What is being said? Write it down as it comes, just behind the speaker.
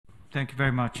Thank you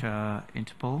very much,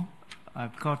 Interpol.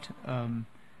 I've got a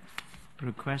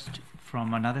request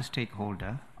from another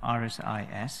stakeholder,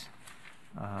 RSIS.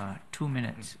 2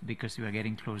 minutes, because we are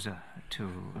getting closer to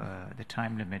the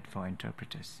time limit for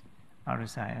interpreters.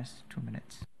 RSIS, 2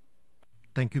 minutes.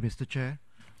 Thank you, Mr. Chair.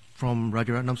 From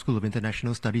Rajaratnam School of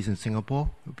International Studies in Singapore,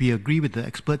 we agree with the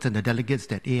experts and the delegates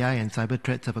that AI and cyber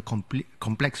threats have a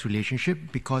complex relationship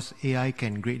because AI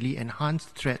can greatly enhance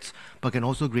threats but can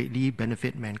also greatly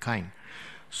benefit mankind.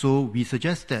 So we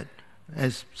suggest that,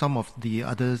 as some of the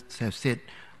others have said,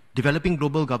 developing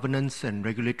global governance and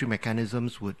regulatory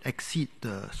mechanisms would exceed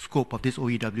the scope of this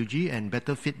OEWG and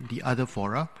better fit the other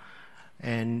fora.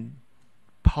 And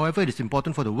however, it is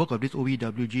important for the work of this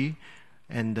OEWG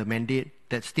and the mandate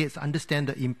that states understand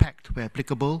the impact, where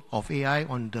applicable, of AI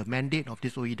on the mandate of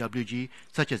this OEWG,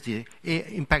 such as the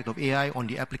impact of AI on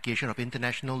the application of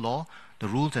international law, the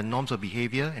rules and norms of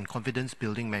behavior, and confidence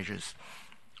building measures.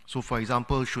 So, for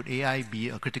example, should AI be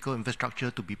a critical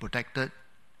infrastructure to be protected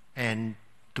and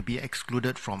to be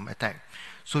excluded from attack?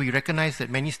 So we recognize that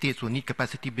many states will need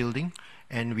capacity building,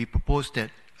 and we propose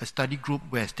that a study group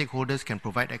where stakeholders can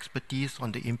provide expertise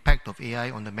on the impact of AI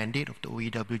on the mandate of the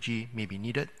OEWG may be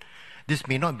needed. This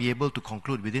may not be able to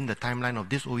conclude within the timeline of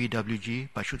this OEWG,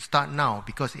 but should start now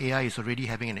because AI is already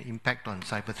having an impact on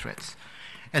cyber threats.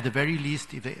 At the very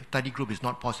least, if a study group is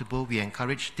not possible, we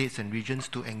encourage states and regions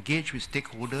to engage with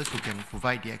stakeholders who can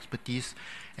provide the expertise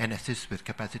and assist with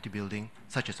capacity building,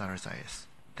 such as RSIS.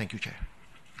 Thank you, Chair.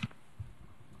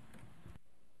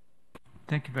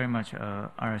 Thank you very much,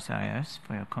 RSIS,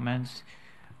 for your comments.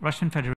 Russian Federation.